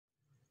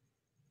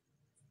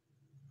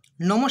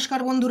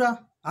নমস্কার বন্ধুরা,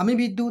 আমি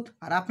বিদ্যুৎ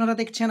আর আপনারা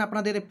দেখছেন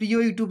আপনাদের প্রিয়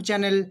ইউটিউব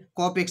চ্যানেল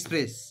কপ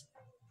এক্সপ্রেস।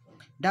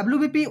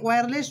 ডাব্লিউবিপি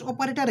ওয়্যারলেস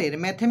অপারেটরের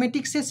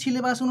ম্যাথমেটিক্সের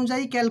সিলেবাস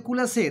অনুযায়ী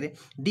ক্যালকুলাসের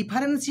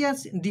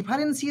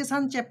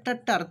ডিফারেন্সিয়েশন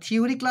চ্যাপ্টারটার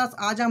থিওরি ক্লাস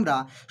আজ আমরা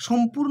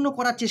সম্পূর্ণ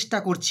করার চেষ্টা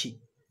করছি।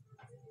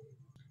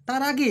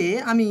 তার আগে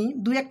আমি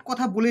দু এক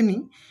কথা বলে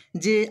নিই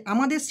যে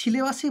আমাদের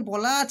সিলেবাসে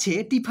বলা আছে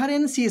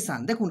ডিফারেন্সিয়েশান।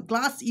 দেখুন,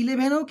 ক্লাস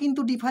 11-এও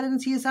কিন্তু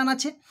ডিফারেন্সিয়েশান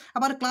আছে,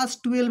 আবার ক্লাস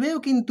 12-এও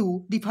কিন্তু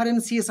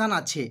ডিফারেন্সিয়েশান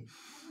আছে।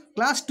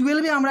 ক্লাস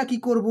 12-এ আমরা কি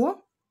করব,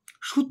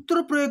 সূত্র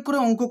প্রয়োগ করে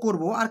অঙ্ক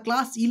করব, আর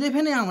ক্লাস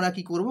 11-এ আমরা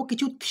কি করব,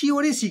 কিছু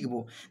থিওরি শিখব।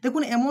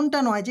 দেখুন, এমনটা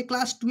নয় যে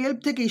ক্লাস 12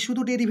 থেকেই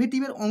শুধু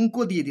ডেরিভেটিভের অঙ্ক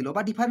দিয়ে দিল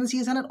বা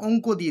ডিফারেন্সিয়েশনের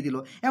অঙ্ক দিয়ে দিল,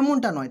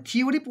 এমনটা নয়।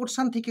 থিওরি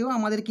পোর্শন থেকেও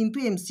আমাদের কিন্তু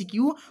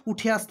এমসিকিউ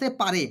উঠে আসতে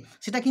পারে,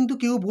 সেটা কিন্তু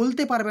কেউ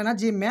বলতে পারবে না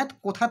যে ম্যাথ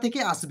কোথা থেকে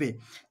আসবে।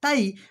 তাই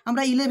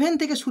আমরা 11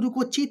 থেকে শুরু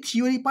করছি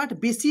থিওরি পার্ট,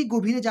 বেশি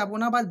গভীরে যাব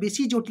না বা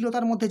বেশি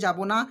জটিলতার মধ্যে যাব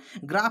না।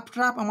 গ্রাফ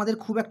ট্রাফ আমাদের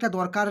খুব একটা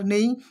দরকার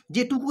নেই,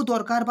 যেটুকু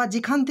দরকার বা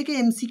যেখান থেকে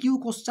এমসিকিউ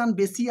কোশ্চান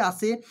বেশি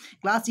আসে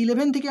ক্লাস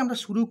 11 থেকে আমরা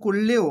শুরু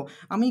করলেও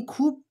আমি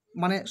খুব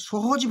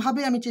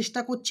সহজভাবে আমি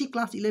চেষ্টা করছি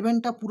ক্লাস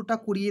 11টা পুরোটা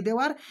করিয়ে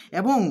দেওয়ার,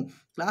 এবং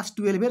ক্লাস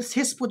 12-এর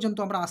শেষ পর্যন্ত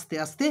আমরা আস্তে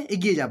আস্তে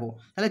এগিয়ে যাব।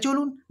 তাহলে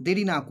চলুন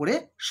দেরি না করে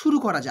শুরু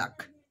করা যাক।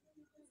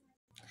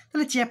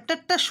 তাহলে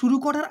চ্যাপ্টারটা শুরু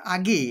করার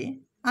আগে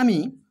আমি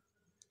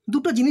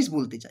দুটো জিনিস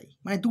বলতে চাই,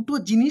 দুটো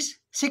জিনিস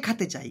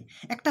শেখাতে চাই।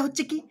 একটা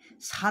হচ্ছে কি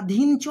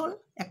স্বাধীন চল,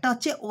 একটা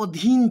হচ্ছে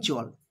অধীন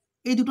চল।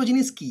 এই দুটো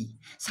জিনিস কি?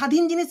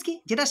 স্বাধীন জিনিস কি?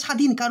 যেটা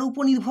স্বাধীন, কারো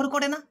উপর নির্ভর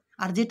করে না।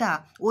 আর যেটা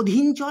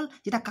অধীন চল,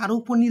 যেটা কারো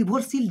উপর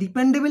নির্ভরশীল,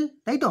 ডিপেন্ডেবল,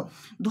 তাই তো?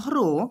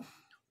 ধরো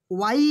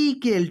Y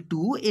equal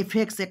to F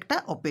x একটা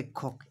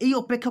অপেক্ষক। এই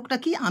অপেক্ষকটা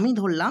কি? আমি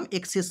ধরলাম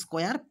এক্স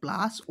স্কোয়ার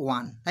প্লাস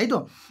 1, তাই তো?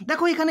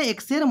 দেখো, এখানে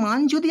এক্সের মান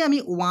যদি আমি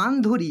 1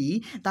 ধরি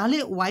তাহলে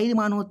ওয়াইয়ের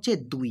মান হচ্ছে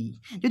 2।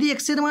 যদি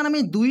এক্সের মান আমি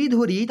 2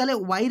 ধরি তাহলে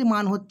ওয়াইয়ের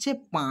মান হচ্ছে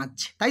 5,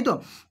 তাই তো?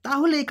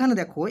 তাহলে এখানে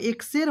দেখো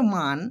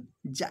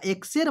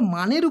এক্সের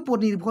মানের উপর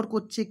নির্ভর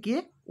করছে কে?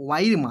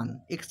 ওয়াইয়ের মান।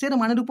 এক্সের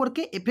মানের উপর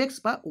কে? এফ এক্স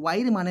বা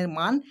ওয়াইয়ের মানের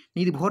মান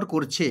নির্ভর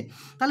করছে।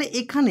 তাহলে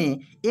এখানে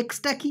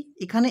এক্সটা কি?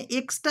 এখানে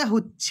এক্সটা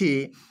হচ্ছে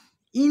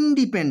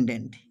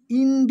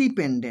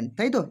ইন্ডিপেন্ডেন্ট,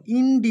 তাই তো?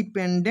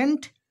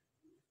 ইন্ডিপেন্ডেন্ট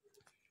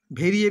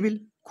ভেরিয়েবল,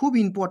 খুব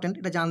ইম্পর্ট্যান্ট,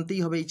 এটা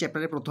জানতেই হবে এই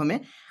চ্যাপ্টারের প্রথমে।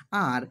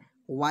 আর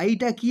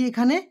ওয়াইটা কি?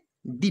 এখানে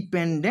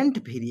ডিপেন্ডেন্ট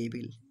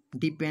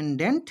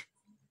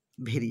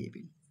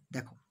ভেরিয়েবল।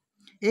 দেখো,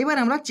 এবার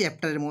আমরা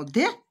চ্যাপ্টারের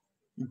মধ্যে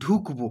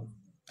ঢুকবো।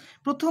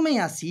 প্রথমেই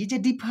আসি যে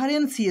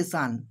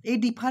ডিফারেন্সিয়েশান। এই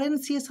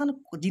ডিফারেন্সিয়েশান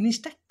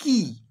জিনিসটা কি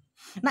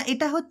না,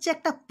 এটা হচ্ছে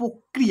একটা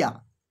প্রক্রিয়া।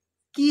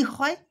 কি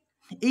হয়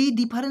এই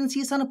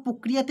ডিফারেন্সিয়েশান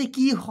প্রক্রিয়াতে?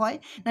 কি হয়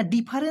না,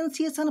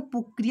 ডিফারেন্সিয়েশান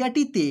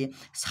প্রক্রিয়াটিতে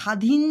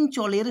স্বাধীন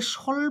চলের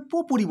স্বল্প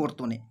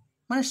পরিবর্তনে,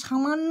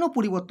 সামান্য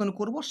পরিবর্তন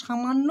করব,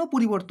 সামান্য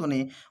পরিবর্তনে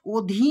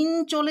অধীন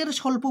চলের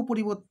স্বল্প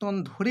পরিবর্তন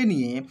ধরে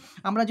নিয়ে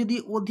আমরা যদি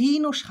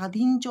অধীন ও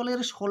স্বাধীন চলের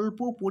স্বল্প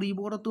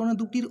পরিবর্তন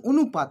দুটির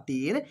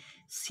অনুপাতের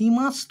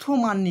সীমাস্থ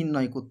মান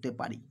নির্ণয় করতে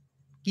পারি।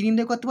 কি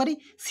নির্ণয় করতে পারি?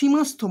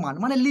 সীমাস্থ মান,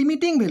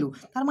 লিমিটিং ভ্যালু।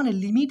 তার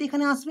লিমিট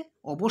এখানে আসবে,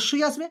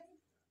 অবশ্যই আসবে।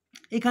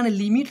 এখানে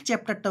লিমিট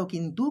চ্যাপ্টারটাও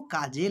কিন্তু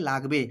কাজে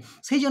লাগবে।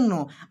 সেই জন্য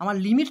আমার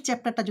লিমিট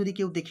চ্যাপ্টারটা যদি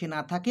কেউ দেখে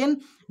না থাকেন,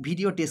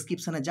 ভিডিও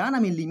ডেসক্রিপশানে যান,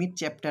 আমি লিমিট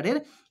চ্যাপ্টারের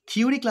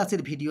থিওরি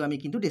ক্লাসের ভিডিও আমি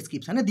কিন্তু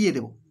ডেসক্রিপশানে দিয়ে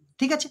দেবো,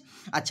 ঠিক আছে?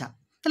 আচ্ছা,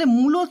 তাহলে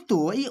মূলত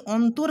এই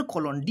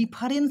অন্তর্কলন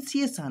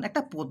ডিফারেন্সিয়েশান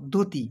একটা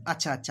পদ্ধতি।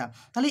 আচ্ছা,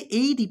 তাহলে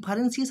এই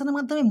ডিফারেন্সিয়েশানের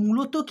মাধ্যমে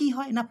মূলত কি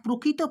হয় না,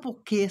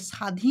 প্রকৃতপক্ষে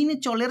স্বাধীন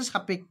চলের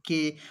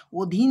সাপেক্ষে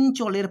অধীন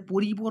চলের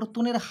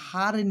পরিবর্তনের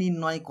হার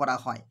নির্ণয় করা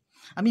হয়।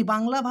 আমি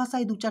বাংলা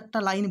ভাষায় 2-4টা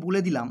লাইন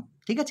বলে দিলাম,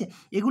 ঠিক আছে?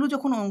 এগুলো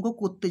যখন অঙ্ক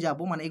করতে যাব,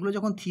 এগুলো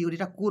যখন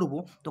থিওরিটা করব,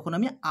 তখন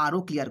আমি আরও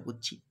ক্লিয়ার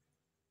করছি।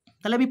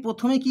 তাহলে আমি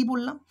প্রথমে কি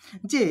বললাম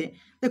যে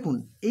দেখুন,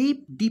 এই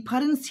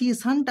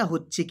ডিফারেন্সিয়েশানটা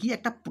হচ্ছে কি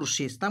একটা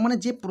প্রসেস। তার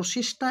যে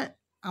প্রসেসটা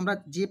আমরা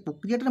যে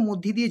প্রক্রিয়াটার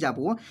মধ্যে দিয়ে যাব,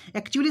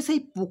 অ্যাকচুয়ালি সেই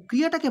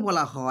প্রক্রিয়াটাকে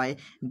বলা হয়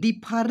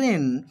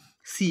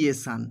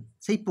ডিফারেন্সিয়েশান।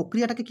 সেই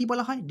প্রক্রিয়াটাকে কি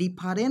বলা হয়?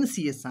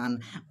 ডিফারেন্সিয়েশান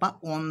বা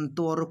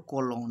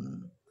অন্তর্কলন,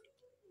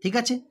 ঠিক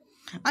আছে?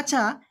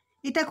 আচ্ছা,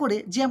 এটা করে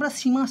যে আমরা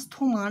সীমাস্থ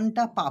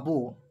মানটা পাবো,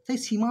 সেই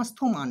সীমাস্থ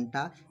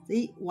মানটা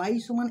এই ওয়াই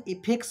সমান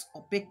এফ এক্স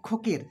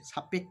অপেক্ষকের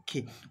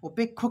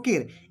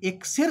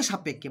এক্সের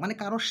সাপেক্ষে,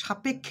 কারোর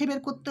সাপেক্ষে বের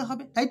করতে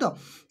হবে, তাই তো?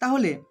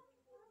 তাহলে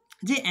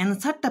যে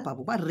অ্যান্সারটা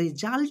পাবো বা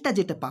রেজাল্টটা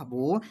যেটা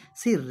পাবো,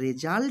 সেই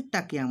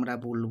রেজাল্টটাকে আমরা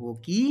বলবো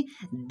কি?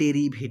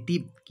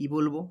 ডেরিভেটিভ। কি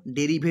বলবো?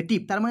 ডেরিভেটিভ।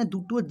 তার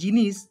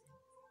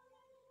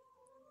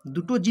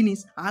দুটো জিনিস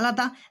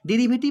আলাদা।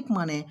 ডেরিভেটিভ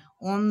মানে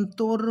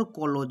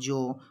অন্তর্কলজ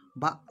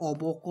বা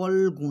অবকল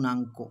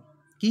গুণাঙ্ক।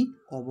 কি?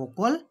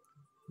 অবকল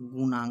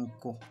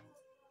গুণাঙ্ক।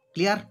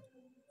 ক্লিয়ার?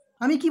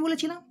 আমি কি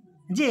বলেছিলাম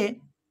যে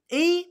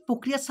এই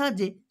প্রক্রিয়ার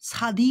সাহায্যে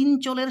স্বাধীন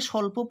চলের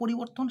স্বল্প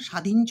পরিবর্তন।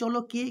 স্বাধীন চল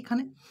কে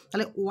এখানে?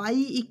 তাহলে Y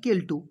equal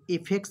to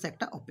F x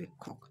একটা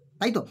অপেক্ষক,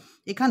 তাই তো?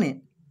 এখানে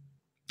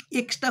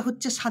এক্সটা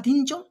হচ্ছে স্বাধীন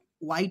চল,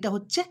 ওয়াইটা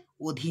হচ্ছে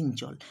অধীন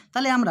চল।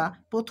 তাহলে আমরা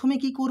প্রথমে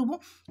কি করব?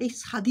 এই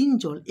স্বাধীন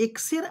চল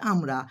এক্সের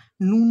আমরা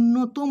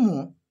ন্যূনতম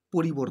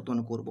পরিবর্তন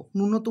করব,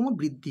 ন্যূনতম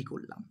বৃদ্ধি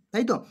করলাম,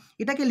 তাই তো?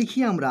 এটাকে লিখি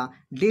আমরা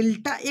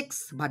ডেল্টা এক্স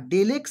বা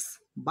ডেল এক্স,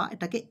 বা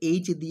এটাকে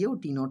এইচ দিয়েও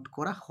ডিনোট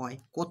করা হয়।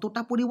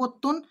 কতটা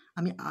পরিবর্তন?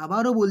 আমি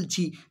আবারও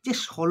বলছি যে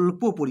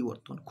স্বল্প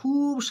পরিবর্তন,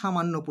 খুব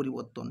সামান্য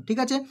পরিবর্তন, ঠিক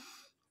আছে?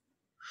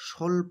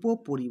 স্বল্প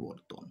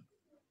পরিবর্তন,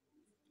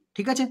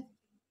 ঠিক আছে?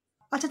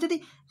 আচ্ছা, যদি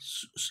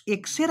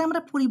এক্সের আমরা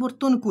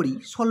পরিবর্তন করি,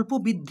 স্বল্প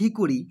বৃদ্ধি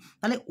করি,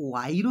 তাহলে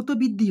ওয়াইরও তো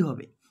বৃদ্ধি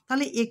হবে।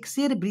 তাহলে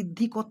এক্সের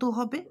বৃদ্ধি কত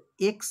হবে?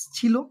 এক্স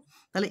ছিল,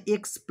 তাহলে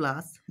এক্স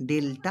প্লাস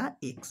ডেল্টা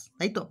এক্স,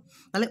 তাই তো?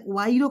 তাহলে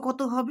ওয়াইরও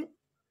কত হবে?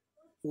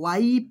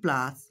 Y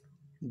plus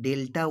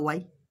delta Y.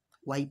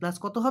 Y plus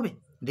কত হবে?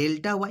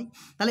 Delta Y.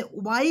 তাহলে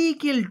ওয়াই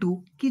ইকুয়াল টু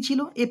কী ছিল?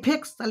 F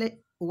x. তাহলে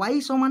ওয়াই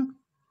সমান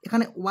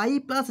এখানে ওয়াই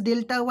প্লাস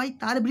ডেল্টা ওয়াই,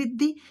 তার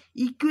বৃদ্ধি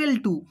equal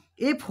to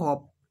F of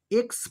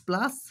x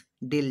plus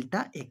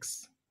delta x,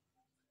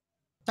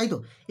 তাই তো?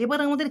 এবার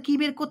আমাদের কি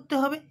বের করতে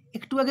হবে?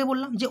 একটু আগে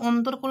বললাম যে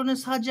অন্তরকলনের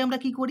সাহায্যে আমরা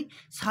কি করি?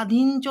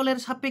 স্বাধীন চলের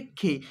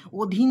সাপেক্ষে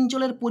অধীন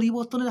চলের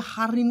পরিবর্তনের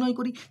হার নির্ণয়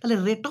করি। তাহলে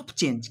রেট অফ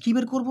চেঞ্জ কী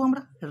বের করবো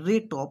আমরা?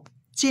 রেট অফ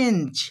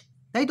চেঞ্জ,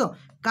 তাই তো?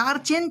 কার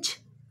চেঞ্জ?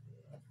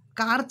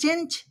 কার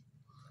চেঞ্জ?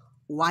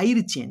 Wire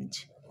change.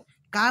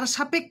 কার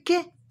সাপেক্ষে?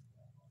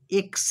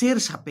 এক্সের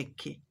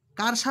সাপেক্ষে।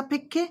 কার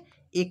সাপেক্ষে?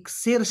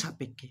 এক্সের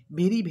সাপেক্ষে।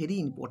 Very very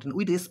important,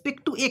 with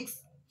respect to x.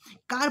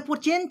 কার পর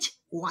চেঞ্জ?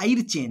 ওয়াইর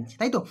চেঞ্জ,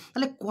 তাই তো?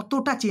 তাহলে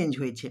কতটা চেঞ্জ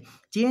হয়েছে?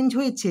 চেঞ্জ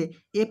হয়েছে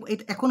এফ,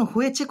 এখন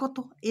হয়েছে কত?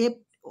 F,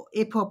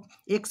 F of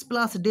x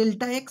plus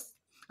delta x,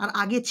 আর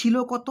আগে ছিল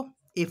কত?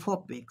 এফ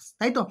অফ এক্স,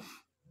 তাই তো?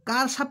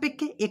 কার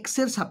সাপেক্ষে?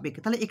 এক্সের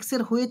সাপেক্ষে। তাহলে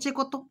এক্সের হয়েছে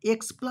কত?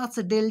 এক্স প্লাস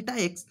ডেল্টা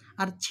এক্স,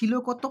 আর ছিল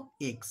কত?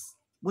 এক্স।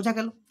 বোঝা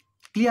গেল?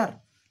 ক্লিয়ার?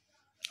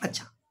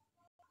 আচ্ছা,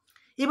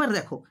 এবার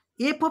দেখো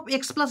F of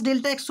x plus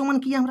delta x সমান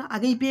কি আমরা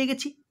আগেই পেয়ে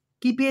গেছি?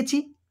 কি পেয়েছি?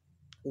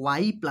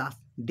 ওয়াই প্লাস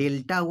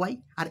ডেল্টা ওয়াই,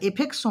 আর এফ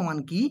এক্স সমান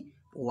কি?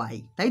 ওয়াই,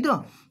 তাই তো?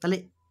 তাহলে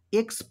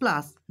x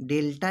plus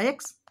delta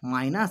x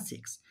minus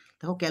x,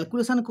 দেখো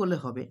ক্যালকুলেশন করলে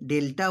হবে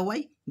delta Y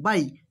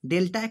by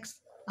delta x.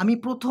 আমি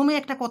প্রথমে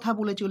একটা কথা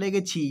বলে চলে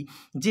গেছি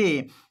যে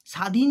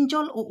স্বাধীন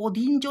চল ও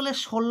অধীন চলের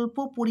স্বল্প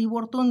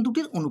পরিবর্তন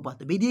দুটির অনুপাত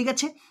বেরিয়ে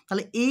গেছে।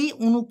 তাহলে এই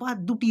অনুপাত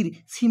দুটির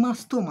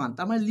সীমাস্থ মান,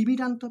 তার মানে লিমিট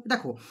আনতে হবে।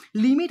 দেখো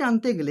লিমিট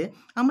আনতে গেলে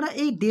আমরা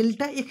এই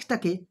ডেল্টা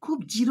এক্সটাকে খুব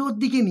জিরোর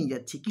দিকে নিয়ে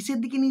যাচ্ছি। কিসের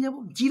দিকে নিয়ে যাব?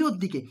 জিরোর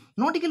দিকে।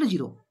 Not equal to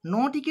zero,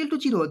 not equal to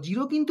zero,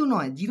 zero কিন্তু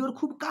নয়, জিরোর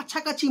খুব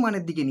কাছাকাছি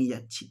মানের দিকে নিয়ে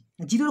যাচ্ছি,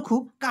 জিরোর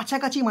খুব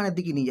কাছাকাছি মানের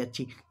দিকে নিয়ে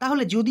যাচ্ছি।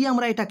 তাহলে যদি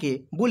আমরা এটাকে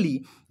বলি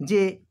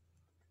যে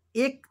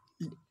এক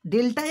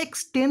delta x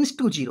tends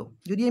to zero,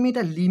 যদি আমি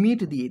এটা লিমিট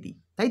দিয়ে দিই,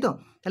 তাই তো?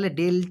 তাহলে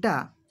delta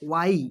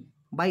Y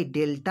by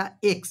delta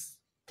x,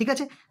 ঠিক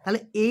আছে? তাহলে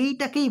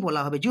এইটাকেই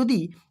বলা হবে, যদি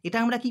এটা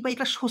আমরা কি পাই?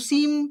 একটা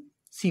সসীম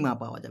সীমা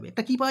পাওয়া যাবে।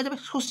 একটা কি পাওয়া যাবে?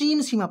 সসীম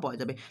সীমা পাওয়া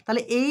যাবে।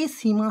 তাহলে এই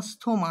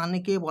সীমাস্থ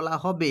মানকে বলা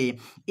হবে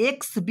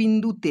এক্স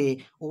বিন্দুতে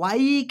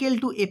Y equal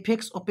to F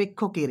x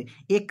অপেক্ষকের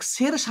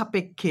এক্সের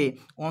সাপেক্ষে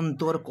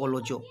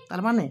অন্তরকলজ।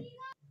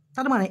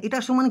 তার মানে এটা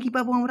সমান কি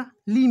পাবো আমরা?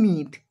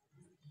 Limit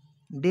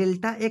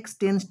delta x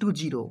tends to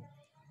zero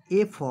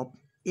F of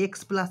x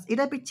plus,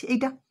 এটা পেয়েছি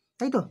এইটা,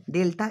 তাই তো?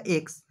 Delta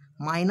x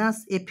minus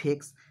F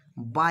x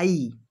by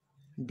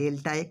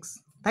delta x,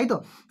 তাই তো?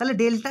 তাহলে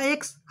ডেল্টা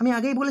এক্স আমি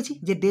আগেই বলেছি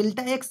যে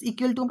ডেল্টা এক্স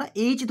ইকুয়াল টু আমরা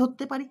এইচ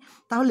ধরতে পারি।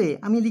 তাহলে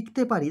আমি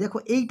লিখতে পারি, দেখো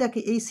এইটাকে,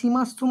 এই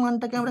সীমাস্থ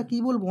মানটাকে আমরা কি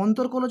বলবো?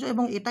 অন্তরকলজ,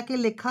 এবং এটাকে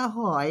লেখা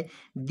হয়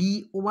ডি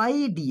ওয়াই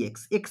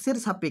ডিএক্স, এক্সের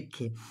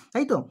সাপেক্ষে,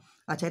 তাই তো?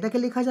 আচ্ছা, এটাকে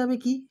লেখা যাবে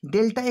কি?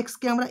 ডেল্টা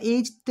এক্সকে আমরা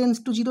এইচ টেন্স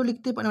টু জিরো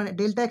লিখতে পারি, মানে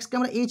ডেল্টা এক্সকে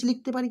আমরা এইচ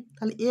লিখতে পারি।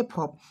 তাহলে F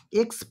of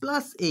x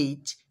plus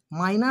H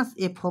minus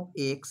F of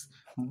x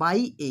by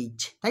H,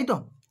 তাই তো?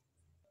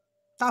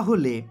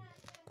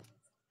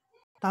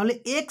 তাহলে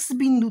এক্স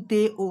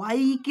বিন্দুতে Y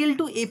equal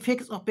to F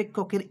x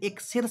অপেক্ষকের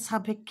এক্সের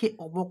সাপেক্ষে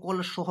অবকল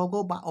সহগ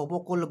বা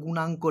অবকল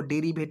গুণাঙ্ক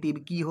ডেরিভেটিভ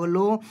কি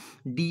হলো?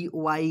 ডি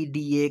ওয়াই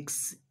ডিএক্স,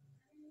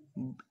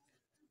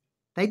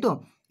 তাই তো?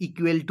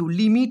 Equal to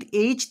limit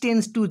h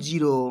tends to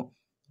zero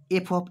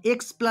F of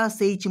x plus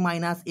H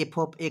minus F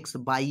of x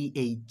by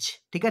H,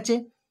 ঠিক আছে?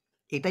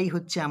 এটাই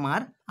হচ্ছে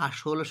আমার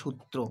আসল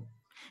সূত্র।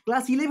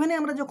 ক্লাস 11-এ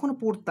আমরা যখন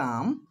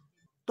পড়তাম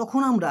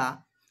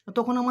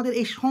তখন আমাদের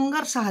এই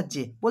সংজ্ঞার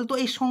সাহায্যে বলতো,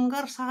 এই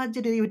সংজ্ঞার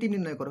সাহায্যে ডেরিভেটিভ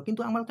নির্ণয় করো,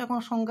 কিন্তু আমরা তো এখন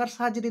সংজ্ঞার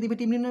সাহায্যে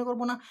ডেরিভেটিভ নির্ণয়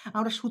করবো না,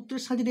 আমরা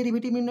সূত্রের সাহায্যে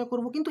ডেরিভেটিভ নির্ণয়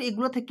করবো। কিন্তু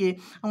এগুলো থেকে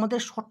আমাদের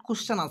শর্ট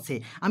কোশ্চেন আসে।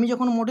 আমি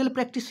যখন মডেল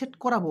প্র্যাকটিস সেট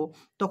করাবো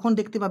তখন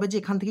দেখতে পাবে যে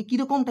এখান থেকে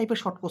কীরকম টাইপের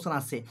শর্ট কোশ্চেন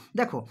আসে।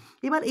 দেখো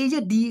এবার এই যে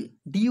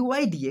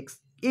ডিওয়াই ডিএক্স,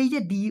 এই যে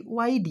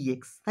ডিওয়াই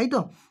ডিএক্স, তাই তো?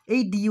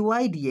 এই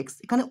ডিওয়াই ডিএক্স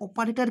এখানে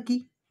অপারেটর কি?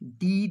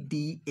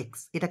 ডিএক্স,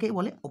 এটাকে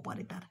বলে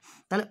অপারেটর।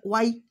 তাহলে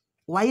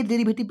ওয়াইয়ের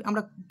ডেরিভেটিভ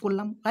আমরা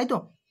করলাম, তাই তো?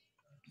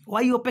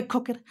 ওয়াই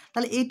অপেক্ষকের,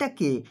 তাহলে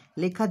এইটাকে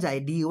লেখা যায়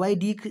ডিওয়াই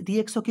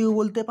ডিএক্সও কেউ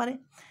বলতে পারে।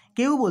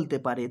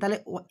 তাহলে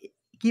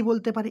কি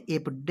বলতে পারে?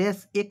 এফ ড্যাশ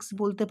এক্স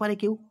বলতে পারে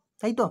কেউ,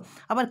 তাই তো?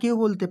 আবার কেউ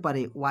বলতে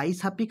পারে ওয়াই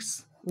সাফিক্স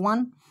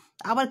 1,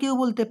 আবার কেউ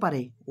বলতে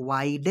পারে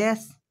ওয়াই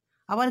ড্যাশ,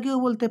 আবার কেউ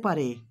বলতে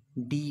পারে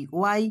ডি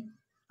ওয়াই,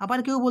 আবার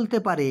কেউ বলতে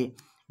পারে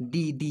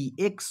D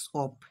x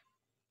of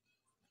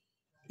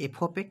F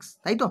of x,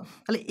 তাই তো?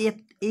 তাহলে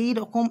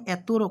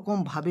এত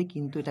রকমভাবে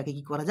কিন্তু এটাকে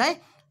কি করা যায়?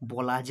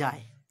 বলা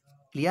যায়।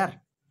 ক্লিয়ার?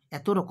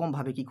 এত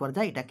রকমভাবে কী করা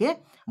যায়, এটাকে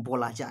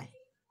বলা যায়।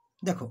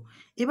 দেখো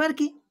এবার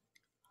কি,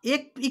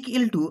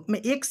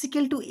 এক্স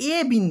ইকুয়াল টু এ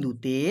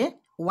বিন্দুতে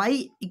Y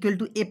equal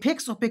to F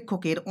x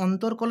অপেক্ষকের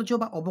অন্তর্কলজ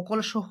বা অবকল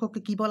সহগকে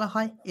কী বলা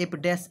হয়? F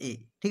dash a.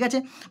 ঠিক আছে,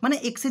 মানে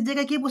এক্সের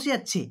জায়গায় কে বসে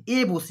যাচ্ছে? এ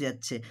বসে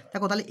যাচ্ছে।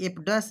 দেখো তাহলে এফ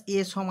ড্যাশ এ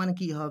সমান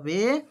কী হবে?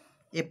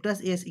 F dash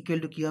S equal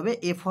to কী হবে?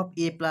 F of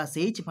A plus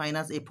H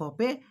minus F of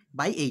A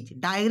by H.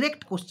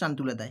 Direct question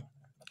তুলে দেয়,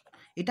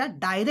 এটা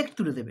ডাইরেক্ট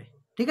তুলে দেবে।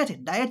 ঠিক আছে,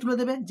 ডাইরেক্ট তুলে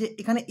দেবে যে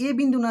এখানে এ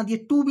বিন্দু না দিয়ে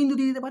 2 বিন্দু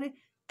দিয়ে দিতে পারে,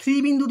 3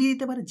 বিন্দু দিয়ে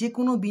দিতে পারে, যে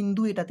কোনো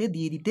বিন্দু এটাতে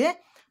দিয়ে দিতে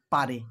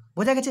পারে।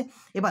 বোঝা গেছে?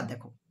 এবার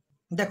দেখো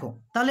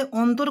তাহলে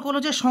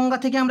অন্তর্কলজের সংজ্ঞা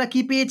থেকে আমরা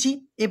কি পেয়েছি?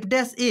 এফ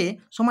ড্যাশ এ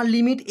সমান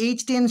limit h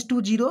tends to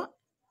 0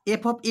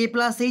 F of A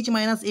plus H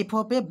minus F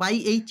of A by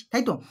H,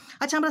 তাই তো?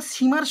 আচ্ছা, আমরা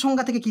সীমার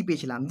সংজ্ঞা থেকে কি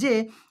পেয়েছিলাম? যে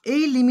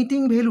এই লিমিটিং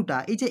ভ্যালুটা,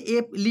 এই যে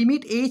F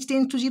limit h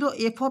tends to 0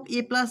 F of A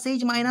plus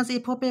H minus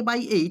F of A by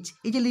H,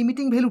 এই যে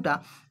লিমিটিং ভ্যালুটা,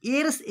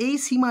 এর এই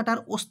সীমাটার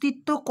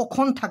অস্তিত্ব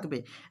কখন থাকবে?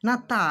 না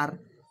তার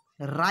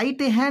রাইট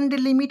হ্যান্ড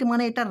লিমিট,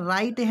 মানে এটা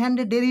right hand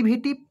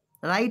derivative,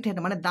 right hand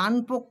মানে ডান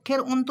পক্ষের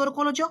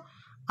অন্তর্কলজ,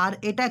 আর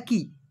এটা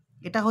কি?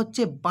 এটা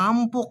হচ্ছে বাম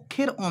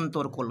পক্ষের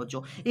অন্তর্কলজ।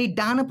 এই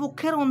ডান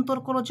পক্ষের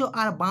অন্তর্কলজ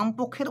আর বাম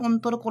পক্ষের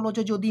অন্তর্কলজ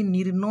যদি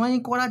নির্ণয়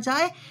করা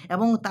যায়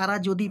এবং তারা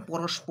যদি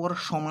পরস্পর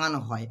সমান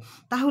হয়,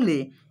 তাহলে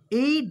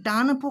এই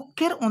ডান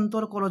পক্ষের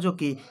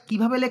অন্তর্কলজকে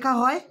কিভাবে লেখা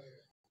হয়?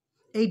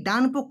 এই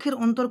ডান পক্ষের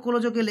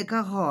অন্তর্কলজকে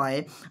লেখা হয়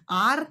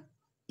আর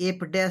এফ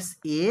ড্যাশ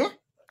এ,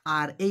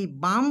 আর এই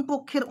বাম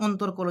পক্ষের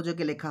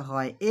অন্তর্কলজকে লেখা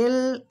হয় এল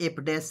এফ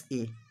ড্যাশ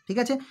এ। ঠিক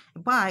আছে,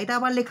 বা এটা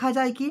আবার লেখা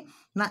যায় কি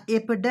না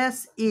এফ ড্যাশ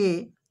এ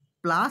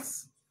প্লাস,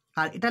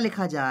 আর এটা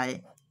লেখা যায়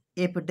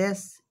এফ ড্যাশ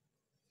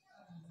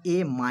এ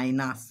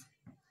মাইনাস।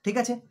 ঠিক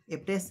আছে,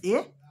 এফ ড্যাশ এ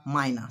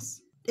মাইনাস।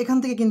 এখান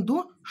থেকে কিন্তু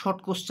শর্ট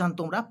কোশ্চান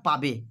তোমরা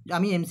পাবে,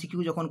 আমি এমসিকিউ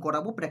যখন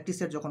করাবো,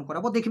 প্র্যাকটিসের যখন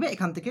করাবো, দেখবে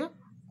এখান থেকে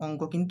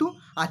অঙ্ক কিন্তু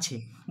আছে।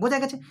 বোঝা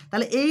গেছে?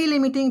 তাহলে এই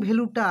লিমিটিং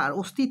ভ্যালুটার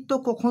অস্তিত্ব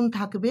কখন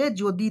থাকবে?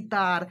 যদি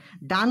তার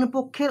ডান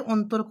পক্ষের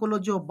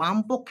অন্তর্কলজ বাম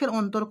পক্ষের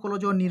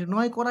অন্তর্কলজ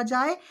নির্ণয়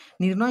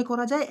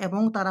করা যায়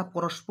এবং তারা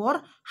পরস্পর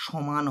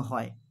সমান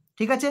হয়।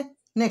 ঠিক আছে,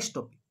 নেক্সট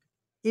টপিক।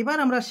 এবার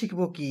আমরা শিখব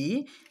কি,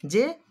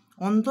 যে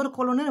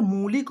অন্তর্কলনের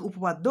মৌলিক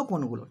উপপাদ্য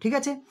কোনগুলো। ঠিক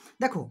আছে,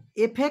 দেখো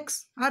এফ এক্স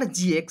আর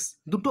জি এক্স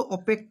দুটো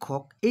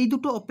অপেক্ষক, এই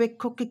দুটো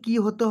অপেক্ষককে কি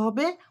হতে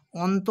হবে?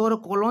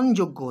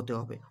 অন্তর্কলনযোগ্য হতে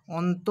হবে,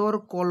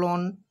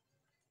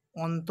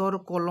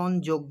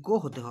 অন্তর্কলনযোগ্য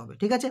হতে হবে।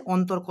 ঠিক আছে,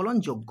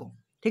 অন্তর্কলনযোগ্য।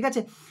 ঠিক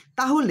আছে,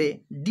 তাহলে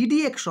DD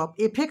x of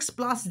F x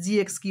plus G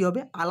x কী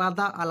হবে?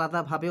 আলাদা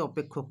আলাদাভাবে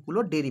অপেক্ষকগুলো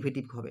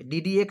ডেরিভেটিভ হবে,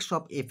 DD x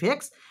of F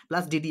x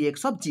plus DD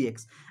x of G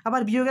x.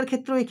 আবার বিয়োগের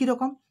ক্ষেত্রেও একই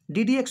রকম,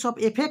 DD x of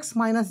F x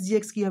minus G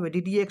x কী হবে?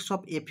 DD x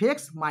of F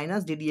x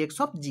minus DD x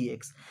of G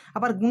x.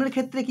 আবার গুণের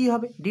ক্ষেত্রে কী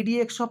হবে? DD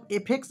x of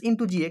F x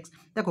into G x.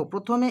 দেখো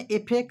প্রথমে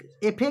F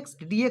x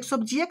DD x of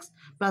G x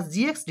plus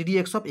G x DD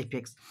x of F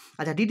x.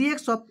 আচ্ছা, DD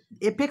x of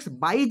F x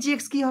by G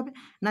x কী হবে?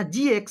 না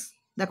জি x,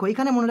 দেখো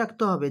এখানে মনে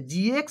রাখতে হবে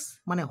জি এক্স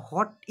মানে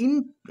হট ইন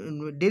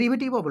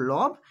ডেরিভেটিভ অফ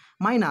লব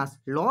মাইনাস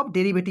লব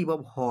ডেরিভেটিভ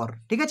অফ হর।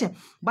 ঠিক আছে,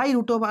 বাই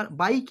রুট ওভার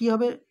বাই কী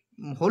হবে?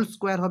 হোল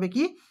স্কোয়ার হবে,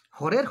 কি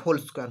হরের হোল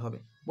স্কোয়ার হবে।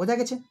 বোঝা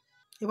গেছে?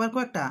 এবার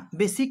কয়েকটা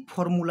বেসিক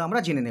ফর্মুলা আমরা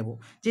জেনে নেব,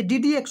 যে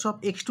DD x of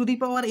x to the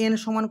power N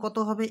সমান কত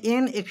হবে?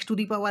 N x to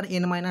the power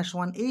N minus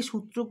one. এই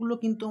সূত্রগুলো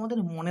কিন্তু আমাদের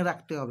মনে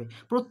রাখতে হবে,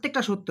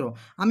 প্রত্যেকটা সূত্র।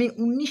 আমি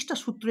 19টা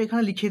সূত্র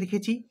এখানে লিখে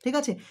রেখেছি। ঠিক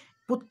আছে,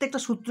 প্রত্যেকটা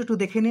সূত্র একটু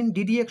দেখে নিন।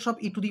 DD x of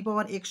E to the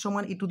power x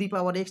সমান ই to the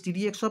power x,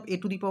 DD x of A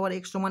to the power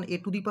x সমান এ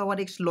to the power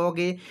x log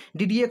A,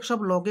 DD x of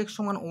log x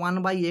সমান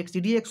 1/x,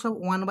 DD x of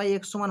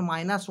 1/x সমান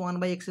minus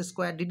 1/x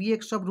square, DD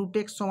x of root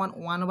x সমান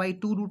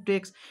 1/2 root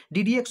x,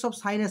 DD x of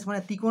sine x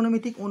মানে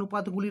ত্রিকোণমিতিক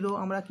অনুপাতগুলিরও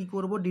আমরা কি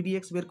করব? DD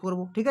x বের করব।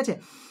 ঠিক আছে,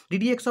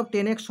 ডিডি এক্স অফ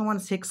 10x সমান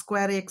sec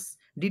square x,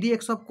 DD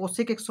x of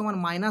cosec x সমান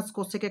minus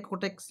cosec x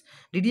coat x,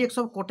 DD x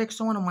of coat x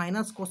সমান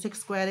minus cosec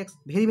square x.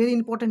 Very very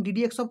important,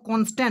 DD x of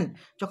constant,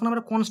 যখন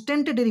আমরা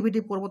কনস্ট্যান্টের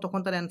derivative করবো তখন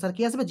তার answer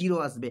কী আসবে? 0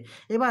 আসবে।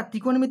 এবার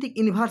ত্রিকোণমিতিক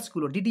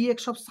ইনভার্সগুলো, DD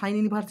x of sign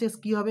inverse x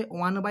কী হবে?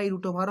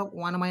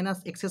 1/√1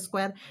 - x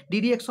square,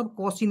 DD x of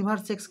cos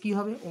inverse x কী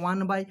হবে?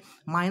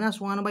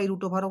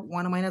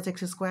 1/√1 - x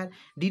square,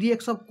 DD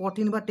x of caught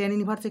inverse ten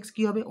inverse x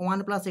কী হবে? 1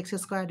 + x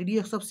square, DD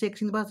x of sex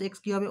inverse x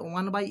কী হবে?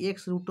 1/x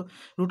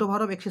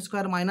 √x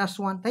square minus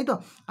 1। তাই তো,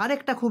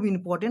 আরেকটা খুব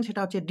important,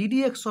 সেটা হচ্ছে DD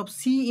x of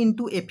C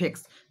into F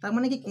x. তার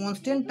মানে কি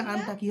কনস্ট্যান্ট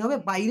টার্মটা কী হবে?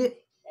 বাইরে।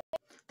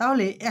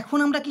 তাহলে এখন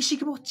আমরা কি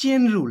শিখব?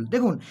 Chain rule.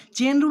 দেখুন,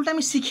 চেন রুলটা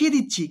আমি শিখিয়ে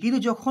দিচ্ছি, কিন্তু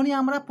যখনই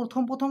আমরা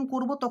প্রথম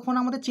করব তখন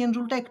আমাদের চেন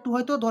রুলটা একটু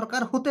হয়তো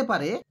দরকার হতে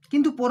পারে,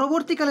 কিন্তু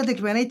পরবর্তীকালে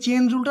দেখবেন এই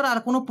চেন রুলটার আর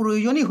কোনো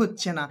প্রয়োজনই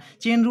হচ্ছে না,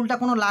 চেন রুলটা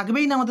কোনো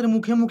লাগবেই না, আমাদের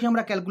মুখে মুখে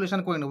আমরা ক্যালকুলেশন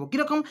করে নেব।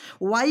 কীরকম?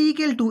 Y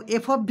equal to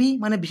F of V,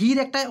 মানে ভির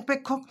একটা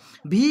অপেক্ষক,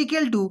 V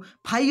equal to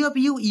phi of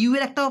you, you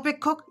এর একটা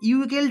অপেক্ষক, you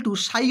equal to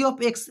Sai of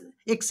x,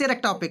 এক্সের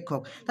একটা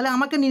অপেক্ষক। তাহলে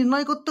আমাকে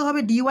নির্ণয় করতে হবে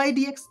ডিওয়াই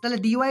ডিএক্স। তাহলে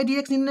ডিওয়াই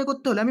ডিএক্স নির্ণয়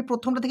করতে হলে আমি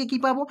প্রথমটা থেকে কী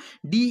পাবো?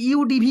 ডিইউ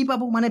ডিভি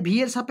পাবো, মানে ভি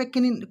এর সাপেক্ষে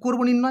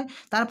করবো নির্ণয়।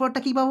 তারপরটা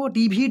কী পাবো?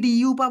 ডিভি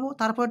ডিইউ পাবো।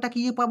 তারপরটা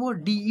কী পাবো?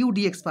 ডিইউ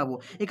ডিএক্স পাবো।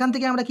 এখান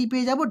থেকে আমরা কী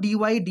পেয়ে যাবো?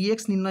 ডিওয়াই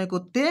ডিএক্স নির্ণয়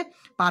করতে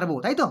পারবো,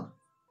 তাই তো?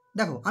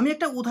 দেখো আমি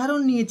একটা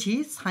উদাহরণ নিয়েছি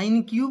সাইন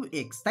কিউব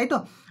এক্স, তাই তো?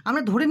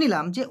 আমরা ধরে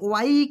নিলাম যে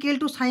Y equal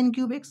to sine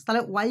cube x,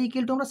 তাহলে ওয়াই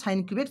ইকুয়াল টু আমরা সাইন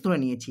কিউব এক্স ধরে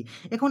নিয়েছি।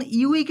 এখন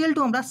ইউ ইকুয়াল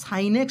টু আমরা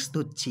সাইন এক্স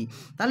ধরছি,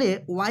 তাহলে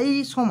ওয়াই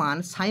সমান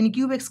সাইন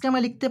কিউব এক্সকে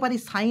আমরা লিখতে পারি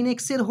সাইন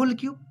এক্সের হোল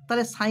কিউব,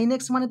 তাহলে সাইন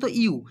এক্স মানে তো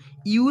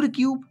ইউর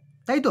কিউব,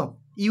 তাই তো?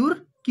 Your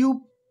cube.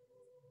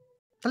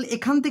 তাহলে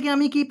এখান থেকে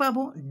আমি কি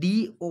পাবো? ডি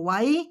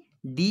ওয়াই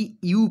ডি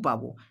ইউ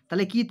পাবো।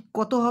 তাহলে কি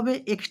কত হবে?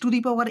 X to the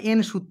power N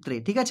সূত্রে,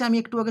 ঠিক আছে? আমি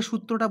একটু আগে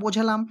সূত্রটা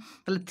বোঝালাম।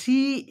 তাহলে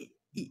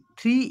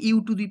three you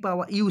to the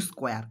power you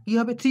square, কী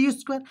হবে? 3u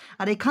square.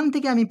 আর এখান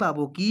থেকে আমি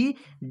পাবো কি?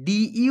 ডি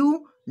ইউ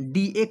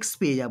ডি এক্স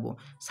পেয়ে যাবো।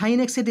 সাইন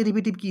এক্সের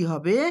ডেরিভেটিভ কী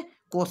হবে?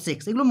 Cos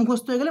x. এগুলো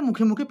মুখস্থ হয়ে গেলে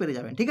মুখে মুখে পেরে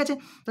যাবেন, ঠিক আছে?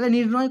 তাহলে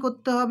নির্ণয়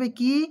করতে হবে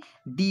কি?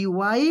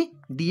 ডিওয়াই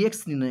ডিএক্স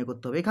নির্ণয়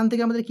করতে হবে। এখান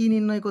থেকে আমাদের কি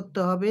নির্ণয় করতে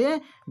হবে?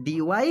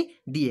 Dy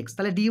dx.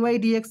 তাহলে ডিওয়াই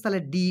ডিএক্স, তাহলে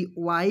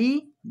dy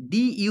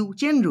DU,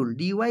 chain rule,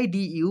 dy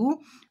DU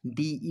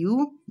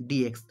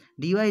dx.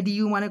 Dy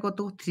DU মানে কত?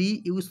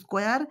 3u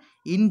স্কোয়ার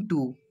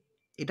ইন্টু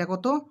এটা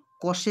কত?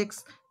 Cos x.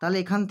 তাহলে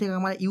এখান থেকে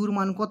আমার ইউর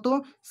মান কত?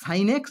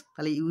 Sine x.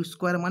 তাহলে ইউ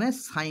স্কোয়ার মানে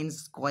sine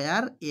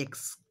square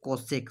x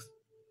cos x,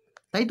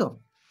 তাই তো?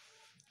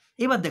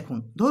 এবার দেখুন,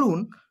 ধরুন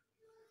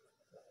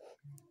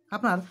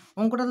আপনার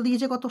অঙ্কটা তো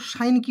দিয়েছে কত?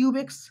 সাইন কিউব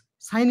এক্স,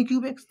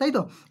 তাই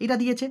তো? এটা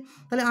দিয়েছে।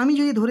 তাহলে আমি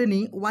যদি ধরে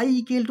নিই Y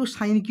equal to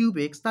sine cube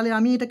x, তাহলে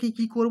আমি এটাকে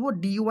কী করবো?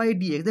 Dy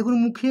dx. দেখুন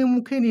মুখে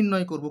মুখে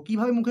নির্ণয় করব।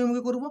 কীভাবে মুখে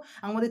মুখে করব?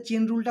 আমাদের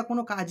চেন রুলটা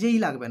কোনো কাজেই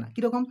লাগবে না।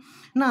 কীরকম?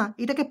 না,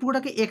 এটাকে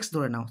পুরোটাকে এক্স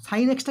ধরে নাও,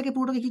 সাইন এক্সটাকে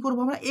পুরোটাকে কী করবো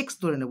আমরা? এক্স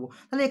ধরে নেব।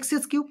 তাহলে এক্স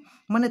কিউব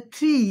মানে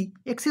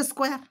 3x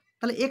স্কোয়ার।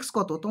 তাহলে এক্স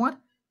কত তোমার?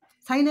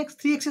 Sine x,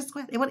 3x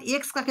square. এবার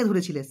এক্স কাকে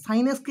ধরেছিলে?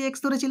 সাইন এক্সকে এক্স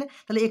ধরেছিলে।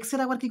 তাহলে এক্সের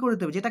আবার কী করে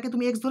দেবে? যেটাকে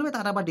তুমি এক্স ধরবে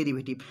তার আবার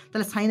ডেরিভেটিভ।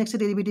 তাহলে সাইন এক্সের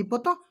ডেরিভেটিভ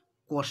কত?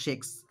 Cos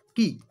x.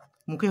 কি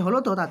মুখে হলো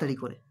তো? তাড়াতাড়ি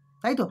করে,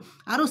 তাই তো?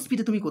 আরও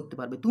স্পিডে তুমি করতে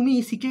পারবে। তুমি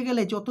শিখে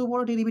গেলে যত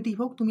বড় ডেরিভেটিভ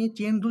হোক, তুমি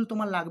চেন রুল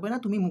তোমার লাগবে না,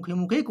 তুমি মুখে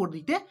মুখেই করে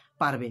দিতে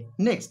পারবে।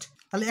 নেক্সট,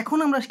 তাহলে এখন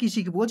আমরা কি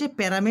শিখবো? যে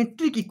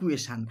প্যারামেট্রিক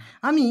ইকুয়েশান।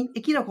 আমি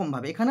একই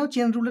রকমভাবে এখানেও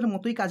চেন রুলের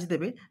মতোই কাজ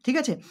দেবে, ঠিক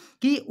আছে?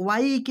 কি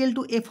Y equal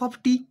to F of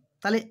টি,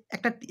 তাহলে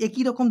একটা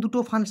একই রকম দুটো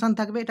ফাংশান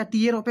থাকবে, এটা টি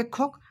এর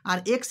অপেক্ষক, আর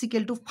x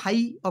equal to phi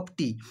of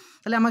টি।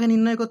 তাহলে আমাকে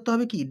নির্ণয় করতে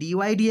হবে কি?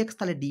 Dy dx.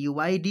 তাহলে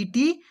ডিওয়াই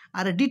ডিটি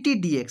আর ডিটি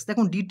ডিএক্স।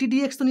 দেখুন ডিটি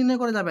ডিএক্স তো নির্ণয়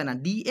করা যাবে না,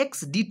 ডিএক্স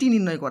ডিটি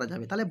নির্ণয় করা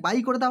যাবে। তাহলে বাই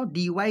করে দাও,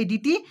 dy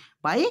DT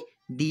by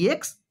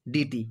dx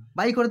DT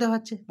by করে দেওয়া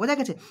হচ্ছে। বোঝা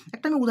গেছে?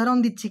 একটা আমি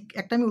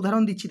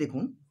উদাহরণ দিচ্ছি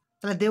দেখুন।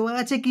 তাহলে দেওয়া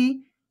আছে কি?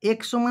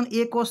 এক্স সমান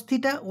এ কস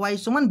থিটা, ওয়াই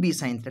সমান বি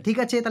সাইন থিটা, ঠিক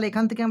আছে? তাহলে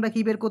এখান থেকে আমরা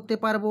কি বের করতে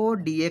পারবো?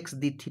 ডিএক্স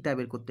ডি থিটা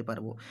বের করতে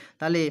পারবো।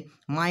 তাহলে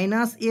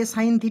মাইনাস এ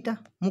সাইন থিটা,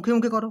 মুখে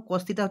মুখে করো,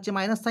 কস থিটা হচ্ছে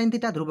মাইনাস সাইন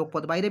থিটা, ধ্রুবক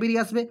পদ বাইরে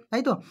বেরিয়ে আসবে,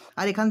 তাই তো?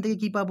 আর এখান থেকে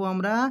কি পাবো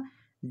আমরা?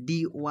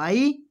 ডিওয়াই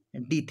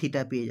ডি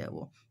থিটা পেয়ে যাব।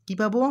 কি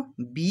পাবো?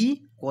 B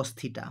cos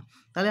theta.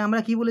 তাহলে আমরা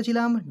কি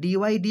বলেছিলাম?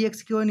 ডিওয়াই ডিএক্স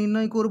কেউ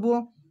নির্ণয় করব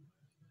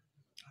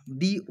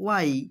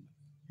dy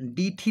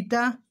D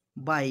theta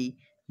by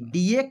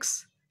dx,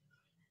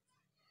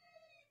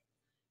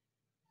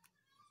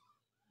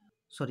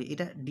 sorry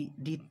এটা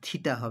ডি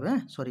থিটা হবে,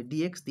 হ্যাঁ সরি,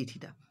 ডিএক্স ডি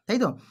থিটা, তাই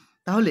তো?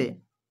 তাহলে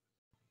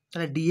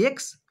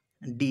ডিএক্স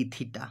ডি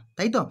থিটা,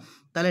 তাই তো?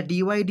 তাহলে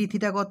ডিওয়াই ডি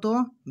থিটা কত?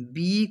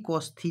 বি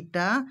কস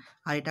থিটা,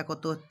 আর এটা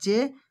কত হচ্ছে?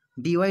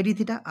 ডিওয়াই ডি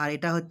থিটা, আর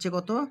এটা হচ্ছে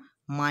কত?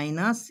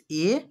 মাইনাস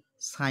এ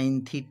সাইন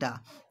থিটা।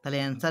 তাহলে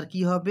অ্যান্সার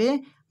কি হবে?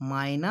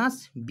 Minus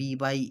B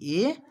by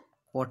A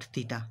caught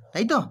theta,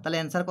 তাই তো? তাহলে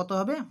অ্যান্সার কত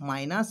হবে?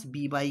 Minus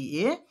B by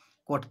A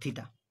caught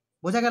theta.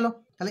 বোঝা গেল?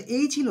 তাহলে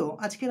এই ছিল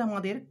আজকের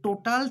আমাদের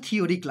টোটাল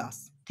থিওরি ক্লাস,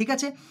 ঠিক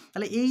আছে?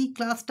 তাহলে এই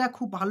ক্লাসটা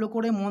খুব ভালো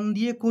করে মন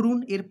দিয়ে করুন।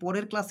 এর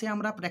পরের ক্লাসে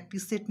আমরা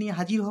প্র্যাকটিস সেট নিয়ে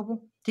হাজির হব,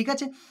 ঠিক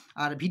আছে?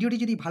 আর ভিডিওটি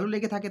যদি ভালো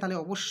লেগে থাকে তাহলে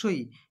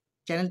অবশ্যই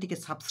চ্যানেলটিকে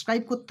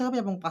সাবস্ক্রাইব করতে হবে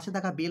এবং পাশে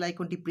থাকা বেল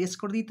আইকনটি প্রেস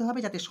করে দিতে হবে,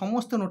 যাতে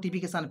সমস্ত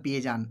নোটিফিকেশান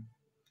পেয়ে যান।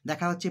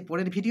 দেখা হচ্ছে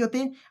পরের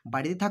ভিডিওতে।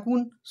 বাড়িতে থাকুন,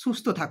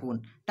 সুস্থ থাকুন,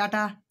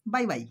 টাটা,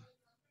 বাই বাই।